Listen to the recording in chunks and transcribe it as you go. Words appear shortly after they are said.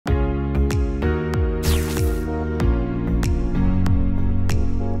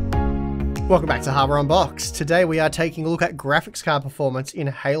Welcome back to Hardware Unboxed. Today we are taking a look at graphics card performance in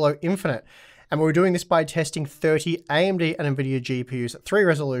Halo Infinite. And we're doing this by testing 30 AMD and Nvidia GPUs at 3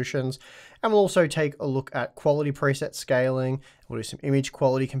 resolutions. And we'll also take a look at quality preset scaling. We'll do some image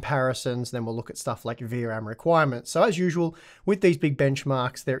quality comparisons. Then we'll look at stuff like VRAM requirements. So as usual, with these big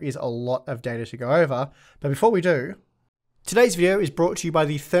benchmarks, there is a lot of data to go over. But before we do, today's video is brought to you by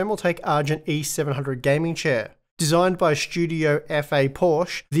the Thermaltake Argent E700 gaming chair. Designed by Studio FA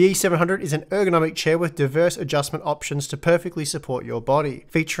Porsche, the E700 is an ergonomic chair with diverse adjustment options to perfectly support your body.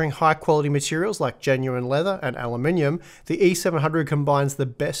 Featuring high quality materials like genuine leather and aluminium, the E700 combines the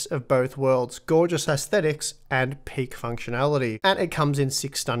best of both worlds, gorgeous aesthetics and peak functionality. And it comes in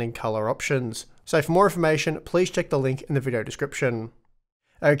 6 stunning color options. So for more information, please check the link in the video description.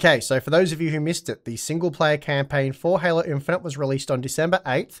 Okay, so for those of you who missed it, the single player campaign for Halo Infinite was released on December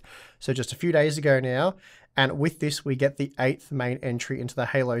 8th, so just a few days ago now. And with this, we get the 8th main entry into the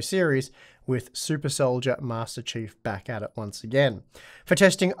Halo series with Super Soldier Master Chief back at it once again. For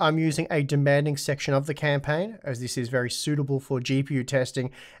testing, I'm using a demanding section of the campaign, as this is very suitable for GPU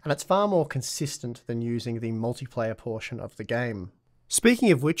testing, and it's far more consistent than using the multiplayer portion of the game.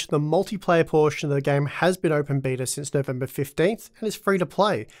 Speaking of which, the multiplayer portion of the game has been open beta since November 15th and is free to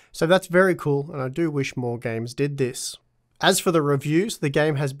play, so that's very cool, and I do wish more games did this. As for the reviews, the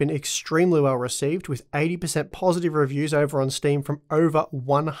game has been extremely well received, with 80% positive reviews over on Steam from over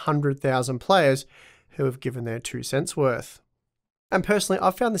 100,000 players who have given their 2 cents worth. And personally,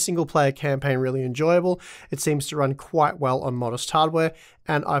 I've found the single player campaign really enjoyable. It seems to run quite well on modest hardware,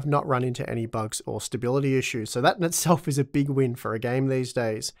 and I've not run into any bugs or stability issues, so that in itself is a big win for a game these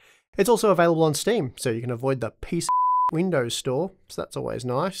days. It's also available on Steam, so you can avoid the piece of Windows Store, so that's always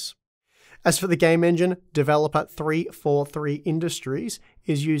nice. As for the game engine, developer 343 Industries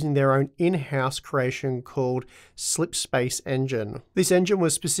is using their own in-house creation called Slipspace Engine. This engine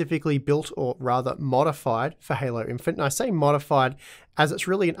was specifically built, or rather modified, for Halo Infinite, and I say modified as it's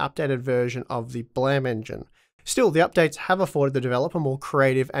really an updated version of the BLAM engine. Still, the updates have afforded the developer more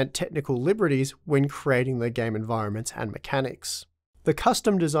creative and technical liberties when creating the game environments and mechanics. The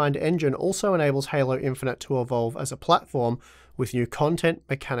custom-designed engine also enables Halo Infinite to evolve as a platform with new content,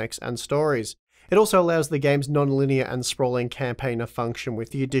 mechanics, and stories. It also allows the game's non-linear and sprawling campaign to function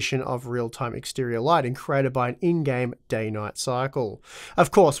with the addition of real-time exterior lighting created by an in-game day-night cycle.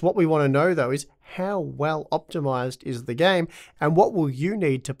 Of course, what we want to know though is how well optimized is the game, and what will you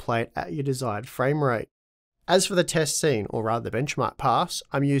need to play it at your desired frame rate. As for the test scene, or rather the benchmark pass,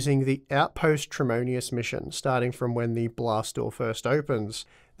 I'm using the Outpost Tremonius mission, starting from when the blast door first opens.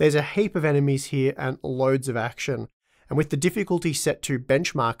 There's a heap of enemies here and loads of action, and with the difficulty set to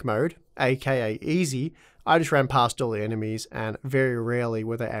benchmark mode, aka easy, I just ran past all the enemies and very rarely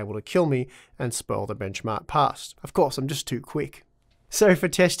were they able to kill me and spoil the benchmark pass. Of course, I'm just too quick. So for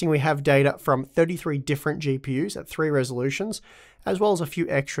testing, we have data from 33 different GPUs at 3 resolutions, as well as a few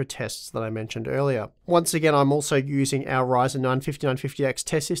extra tests that I mentioned earlier. Once again, I'm also using our Ryzen 9 5950X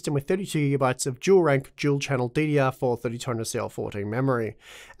test system with 32GB of dual-rank, dual-channel DDR4 3200CL14 memory.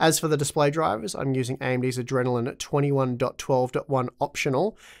 As for the display drivers, I'm using AMD's Adrenalin 21.12.1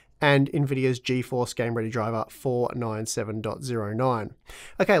 optional, and Nvidia's GeForce Game Ready driver 497.09.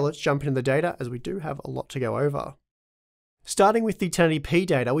 Okay, let's jump into the data, as we do have a lot to go over. Starting with the 1080p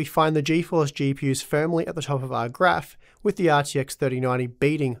data, we find the GeForce GPUs firmly at the top of our graph, with the RTX 3090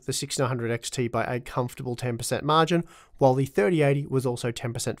 beating the 6900 XT by a comfortable 10% margin, while the 3080 was also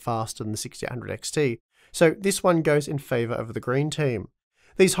 10% faster than the 6800 XT. So this one goes in favour of the green team.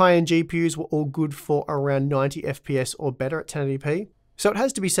 These high-end GPUs were all good for around 90 FPS or better at 1080p, so it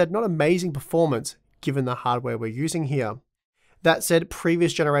has to be said, not amazing performance given the hardware we're using here. That said,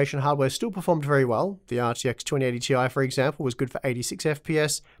 previous generation hardware still performed very well. The RTX 2080 Ti, for example, was good for 86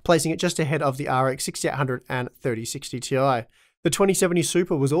 FPS, placing it just ahead of the RX 6800 and 3060 Ti. The 2070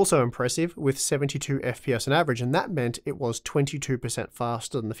 Super was also impressive, with 72 FPS on average, and that meant it was 22%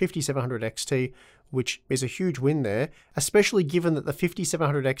 faster than the 5700 XT, which is a huge win there, especially given that the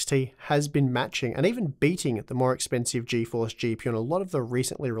 5700 XT has been matching and even beating the more expensive GeForce GPU on a lot of the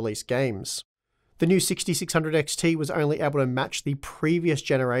recently released games. The new 6600 XT was only able to match the previous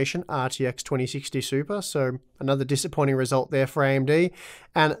generation RTX 2060 Super, so another disappointing result there for AMD,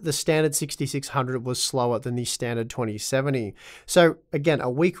 and the standard 6600 was slower than the standard 2070. So again, a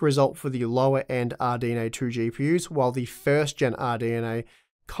weak result for the lower end RDNA 2 GPUs, while the first gen RDNA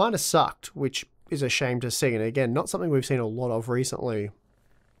kind of sucked, which is a shame to see, and again, not something we've seen a lot of recently.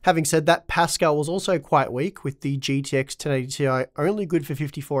 Having said that, Pascal was also quite weak, with the GTX 1080 Ti only good for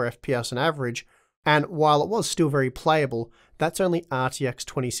 54 FPS on average, and while it was still very playable, that's only RTX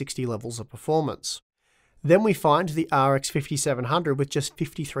 2060 levels of performance. Then we find the RX 5700 with just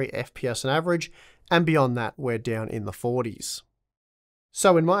 53 FPS on average, and beyond that we're down in the 40s.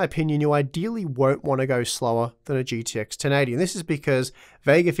 So in my opinion, you ideally won't want to go slower than a GTX 1080, and this is because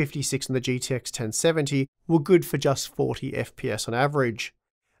Vega 56 and the GTX 1070 were good for just 40 FPS on average.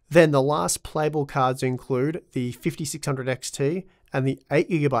 Then the last playable cards include the 5600 XT and the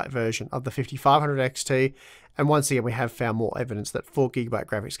 8GB version of the 5500 XT, and once again we have found more evidence that 4GB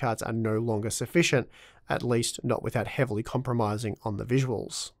graphics cards are no longer sufficient, at least not without heavily compromising on the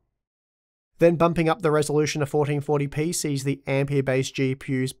visuals. Then bumping up the resolution to 1440p sees the Ampere-based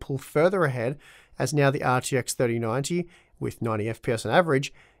GPUs pull further ahead, as now the RTX 3090, with 90 FPS on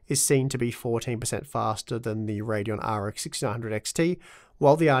average, is seen to be 14% faster than the Radeon RX 6900 XT,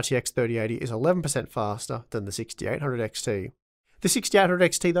 while the RTX 3080 is 11% faster than the 6800 XT. The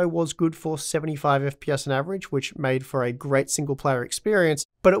 6800 XT though was good for 75 FPS on average, which made for a great single player experience,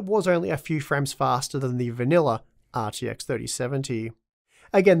 but it was only a few frames faster than the vanilla RTX 3070.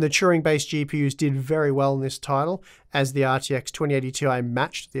 Again, the Turing-based GPUs did very well in this title, as the RTX 2080 Ti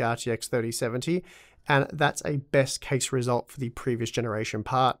matched the RTX 3070, and that's a best case result for the previous generation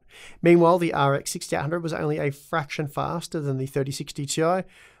part. Meanwhile, the RX 6800 was only a fraction faster than the 3060 Ti,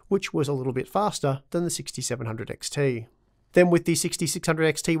 which was a little bit faster than the 6700 XT. Then with the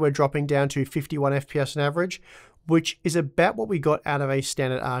 6600 XT, we're dropping down to 51 FPS on average, which is about what we got out of a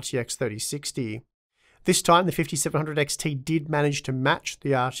standard RTX 3060. This time, the 5700 XT did manage to match the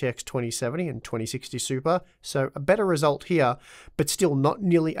RTX 2070 and 2060 Super, so a better result here, but still not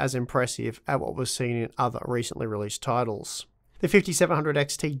nearly as impressive as what was seen in other recently released titles. The 5700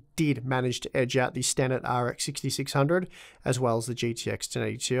 XT did manage to edge out the standard RX 6600, as well as the GTX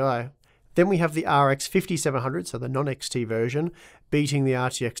 1080 Ti. Then we have the RX 5700, so the non-XT version, beating the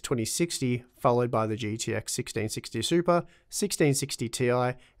RTX 2060, followed by the GTX 1660 Super, 1660 Ti,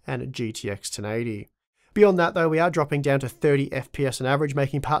 and GTX 1080. Beyond that though, we are dropping down to 30 FPS on average,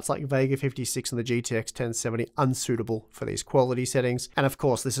 making parts like Vega 56 and the GTX 1070 unsuitable for these quality settings, and of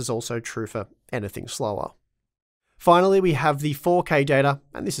course this is also true for anything slower. Finally, we have the 4K data,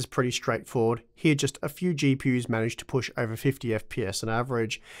 and this is pretty straightforward. Here just a few GPUs managed to push over 50 FPS on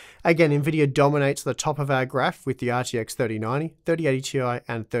average. Again, Nvidia dominates the top of our graph with the RTX 3090, 3080 Ti,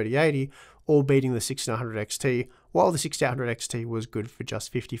 and 3080, all beating the 6900 XT, while the 6800 XT was good for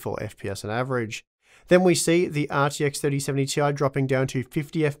just 54 FPS on average. Then we see the RTX 3070 Ti dropping down to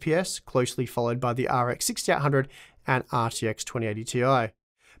 50 FPS, closely followed by the RX 6800 and RTX 2080 Ti.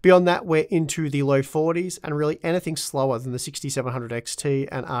 Beyond that, we're into the low 40s, and really anything slower than the 6700 XT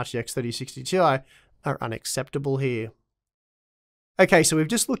and RTX 3060 Ti are unacceptable here. Okay, so we've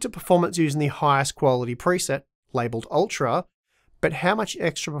just looked at performance using the highest quality preset, labeled Ultra, but how much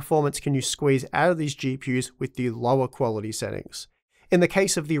extra performance can you squeeze out of these GPUs with the lower quality settings? In the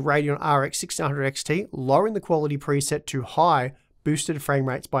case of the Radeon RX 6900 XT, lowering the quality preset to high boosted frame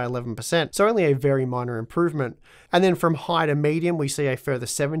rates by 11%, so only a very minor improvement. And then from high to medium, we see a further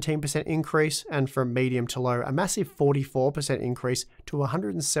 17% increase, and from medium to low, a massive 44% increase to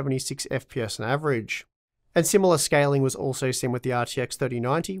 176 FPS on average. And similar scaling was also seen with the RTX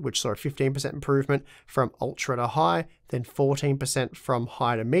 3090, which saw a 15% improvement from ultra to high, then 14% from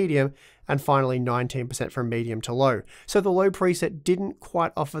high to medium, and finally 19% from medium to low. So the low preset didn't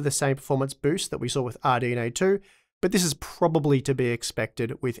quite offer the same performance boost that we saw with RDNA 2, but this is probably to be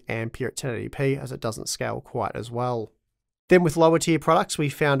expected with Ampere at 1080p, as it doesn't scale quite as well. Then with lower tier products, we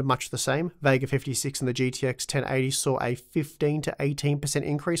found much the same. Vega 56 and the GTX 1080 saw a 15 to 18%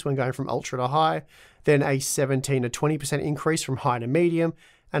 increase when going from ultra to high, then a 17 to 20% increase from high to medium,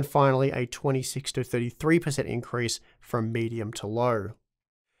 and finally a 26 to 33% increase from medium to low.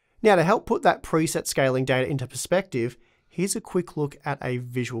 Now, to help put that preset scaling data into perspective, here's a quick look at a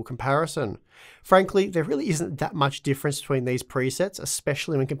visual comparison. Frankly, there really isn't that much difference between these presets,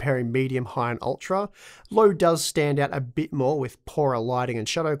 especially when comparing medium, high, and ultra. Low does stand out a bit more, with poorer lighting and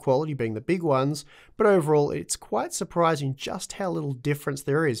shadow quality being the big ones, but overall it's quite surprising just how little difference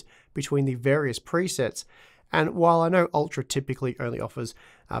there is between the various presets. And while I know ultra typically only offers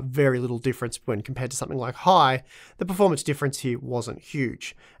very little difference when compared to something like high, the performance difference here wasn't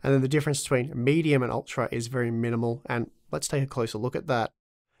huge. And then the difference between medium and ultra is very minimal, and let's take a closer look at that.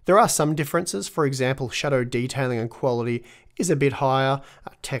 There are some differences. For example, shadow detailing and quality is a bit higher,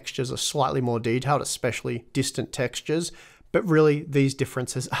 textures are slightly more detailed, especially distant textures, but really these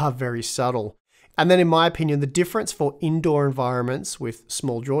differences are very subtle. And then in my opinion, the difference for indoor environments with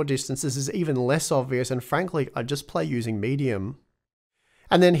small draw distances is even less obvious, and frankly, I just play using medium.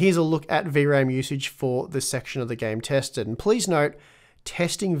 And then here's a look at VRAM usage for the section of the game tested. And please note,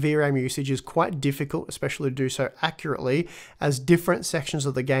 testing VRAM usage is quite difficult, especially to do so accurately, as different sections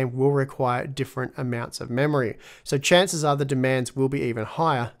of the game will require different amounts of memory. So chances are the demands will be even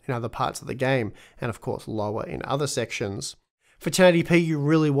higher in other parts of the game, and of course lower in other sections. For 1080p, you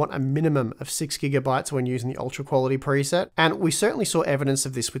really want a minimum of 6GB when using the ultra quality preset, and we certainly saw evidence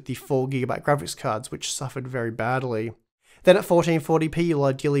of this with the 4GB graphics cards, which suffered very badly. Then at 1440p, you'll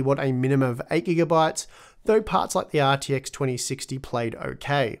ideally want a minimum of 8GB, though parts like the RTX 2060 played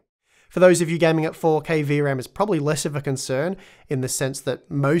okay. For those of you gaming at 4K, VRAM is probably less of a concern in the sense that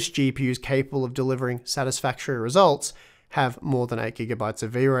most GPUs capable of delivering satisfactory results have more than 8GB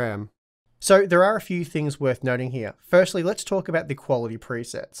of VRAM. So there are a few things worth noting here. Firstly, let's talk about the quality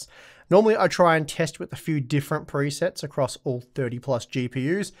presets. Normally I try and test with a few different presets across all 30 plus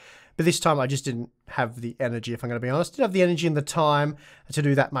GPUs, but this time I just didn't have the energy, if I'm going to be honest. Didn't have the energy and the time to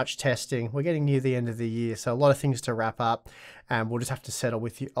do that much testing. We're getting near the end of the year, so a lot of things to wrap up, and we'll just have to settle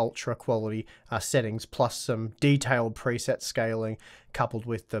with the ultra quality settings, plus some detailed preset scaling coupled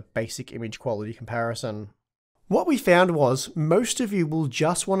with the basic image quality comparison. What we found was most of you will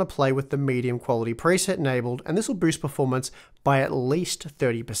just want to play with the medium quality preset enabled, and this will boost performance by at least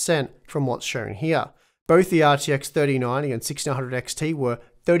 30% from what's shown here. Both the RTX 3090 and 1600 XT were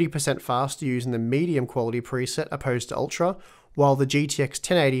 30% faster using the medium quality preset opposed to ultra, while the GTX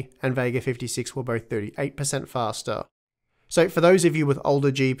 1080 and Vega 56 were both 38% faster. So for those of you with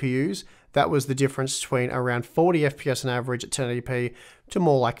older GPUs, that was the difference between around 40 FPS on average at 1080p to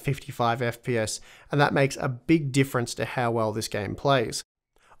more like 55 FPS, and that makes a big difference to how well this game plays.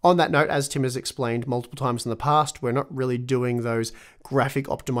 On that note, as Tim has explained multiple times in the past, we're not really doing those graphic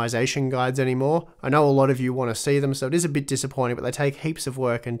optimization guides anymore. I know a lot of you want to see them, so it is a bit disappointing, but they take heaps of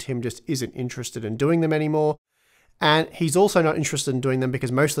work and Tim just isn't interested in doing them anymore. And he's also not interested in doing them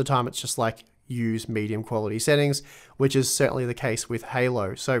because most of the time it's just like, use medium quality settings, which is certainly the case with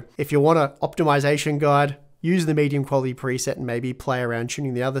Halo. So if you want an optimization guide, use the medium quality preset and maybe play around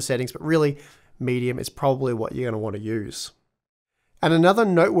tuning the other settings, but really medium is probably what you're going to want to use. And another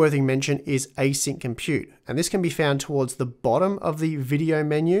noteworthy mention is async compute, and this can be found towards the bottom of the video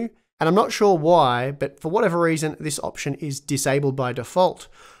menu. And I'm not sure why, but for whatever reason, this option is disabled by default.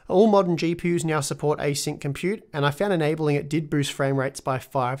 All modern GPUs now support async compute, and I found enabling it did boost frame rates by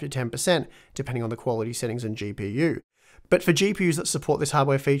 5 to 10%, depending on the quality settings and GPU. But for GPUs that support this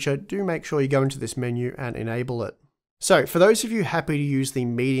hardware feature, do make sure you go into this menu and enable it. So for those of you happy to use the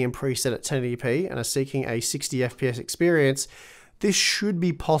medium preset at 1080p and are seeking a 60 FPS experience, this should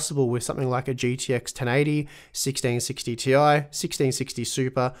be possible with something like a GTX 1080, 1660 Ti, 1660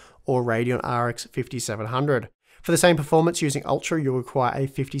 Super, or Radeon RX 5700. For the same performance using Ultra, you'll require a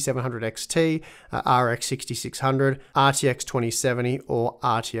 5700 XT, RX 6600, RTX 2070, or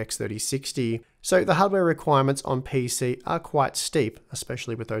RTX 3060. So the hardware requirements on PC are quite steep,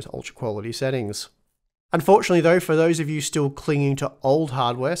 especially with those ultra quality settings. Unfortunately though, for those of you still clinging to old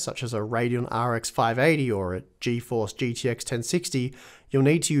hardware, such as a Radeon RX 580 or a GeForce GTX 1060, you'll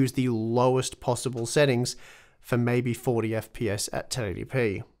need to use the lowest possible settings for maybe 40 FPS at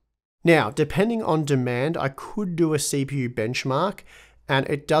 1080p. Now, depending on demand, I could do a CPU benchmark, and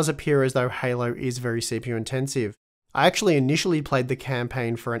it does appear as though Halo is very CPU intensive. I actually initially played the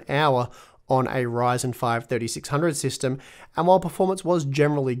campaign for an hour on a Ryzen 5 3600 system, and while performance was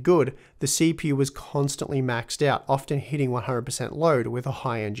generally good, the CPU was constantly maxed out, often hitting 100% load with a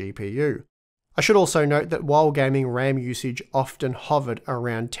high-end GPU. I should also note that while gaming, RAM usage often hovered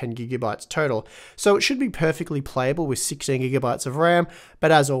around 10GB total, so it should be perfectly playable with 16GB of RAM,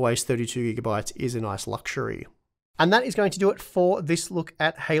 but as always 32GB is a nice luxury. And that is going to do it for this look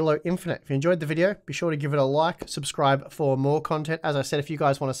at Halo Infinite. If you enjoyed the video, be sure to give it a like, subscribe for more content. As I said, if you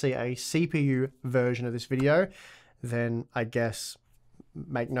guys want to see a CPU version of this video, then I guess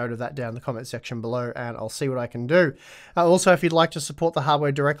make note of that down in the comment section below and I'll see what I can do. Also, if you'd like to support the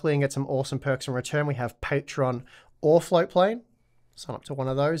hardware directly and get some awesome perks in return, we have Patreon or Floatplane. Sign up to one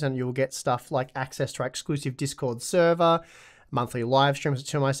of those and you'll get stuff like access to our exclusive Discord server, monthly live streams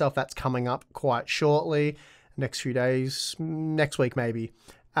to myself. That's coming up quite shortly. Next few days, next week maybe.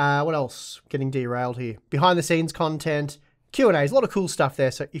 What else? Getting derailed here. Behind the scenes content, Q&As, a lot of cool stuff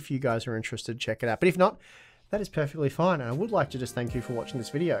there. So if you guys are interested, check it out. But if not, that is perfectly fine. And I would like to just thank you for watching this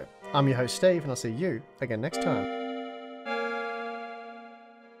video. I'm your host, Steve, and I'll see you again next time.